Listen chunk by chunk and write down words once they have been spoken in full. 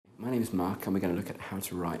My name is Mark and we're going to look at how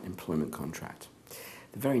to write an employment contract.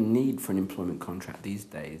 The very need for an employment contract these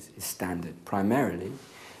days is standard, primarily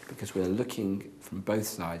because we're looking from both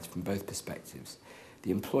sides, from both perspectives.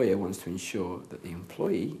 The employer wants to ensure that the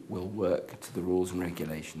employee will work to the rules and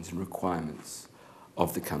regulations and requirements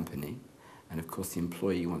of the company, and of course the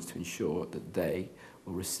employee wants to ensure that they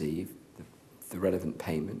will receive the relevant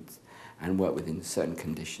payment and work within certain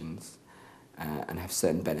conditions and have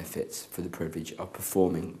certain benefits for the privilege of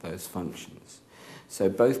performing those functions. So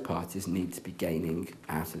both parties need to be gaining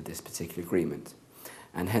out of this particular agreement,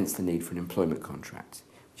 and hence the need for an employment contract,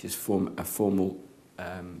 which is a formal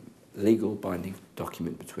legal binding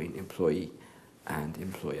document between employee and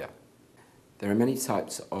employer. There are many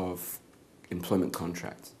types of employment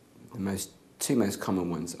contracts. The two most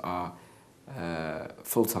common ones are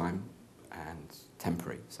full-time and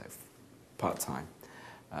temporary, so part-time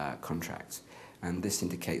contracts. And this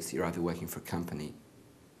indicates that you're either working for a company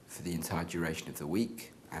for the entire duration of the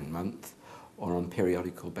week and month, or on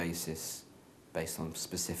periodical basis based on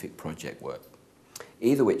specific project work.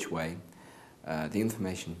 Either which way, the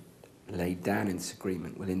information laid down in this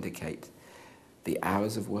agreement will indicate the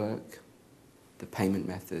hours of work, the payment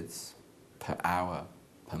methods per hour,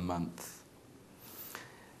 per month,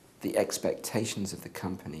 the expectations of the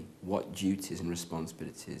company, what duties and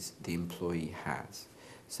responsibilities the employee has.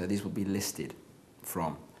 So these will be listed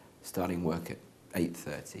from starting work at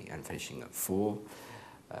 8:30 and finishing at 4,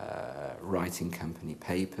 writing company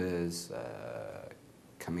papers,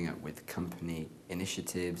 coming up with company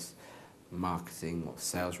initiatives, marketing or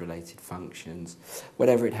sales related functions,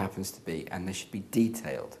 whatever it happens to be, and they should be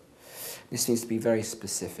detailed. This needs to be very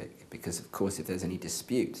specific because of course if there's any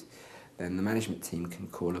dispute, then the management team can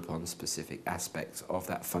call upon specific aspects of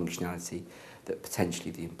that functionality that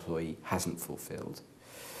potentially the employee hasn't fulfilled.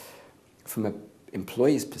 From an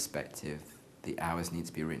employee's perspective, the hours need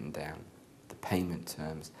to be written down, the payment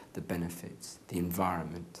terms, the benefits, the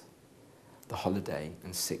environment, the holiday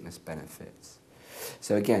and sickness benefits.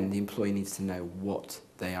 So again, the employee needs to know what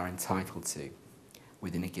they are entitled to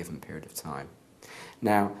within a given period of time.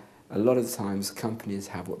 Now, a lot of the times companies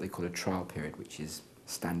have what they call a trial period, which is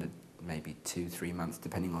standard, maybe 2-3 months,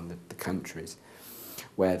 depending on the countries,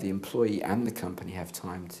 where the employee and the company have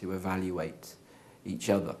time to evaluate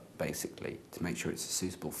each other, basically, to make sure it's a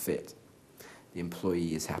suitable fit. The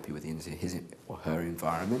employee is happy with his or her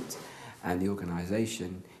environment, and the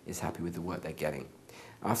organisation is happy with the work they're getting.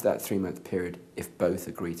 After that 3-month period, if both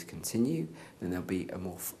agree to continue, then there'll be a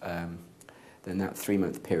more then that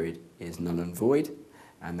 3-month period is null and void,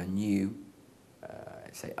 and the new,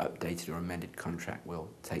 say, updated or amended contract will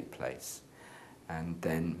take place, and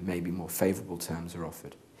then maybe more favourable terms are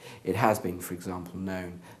offered. It has been, for example,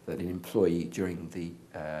 known that an employee during the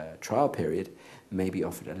trial period may be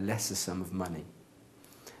offered a lesser sum of money,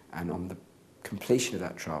 and on the completion of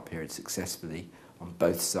that trial period successfully on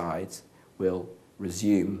both sides will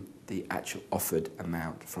resume the actual offered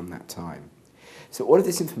amount from that time. So all of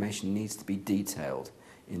this information needs to be detailed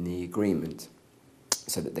in the agreement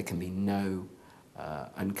so that there can be no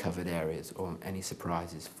uncovered areas or any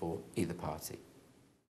surprises for either party.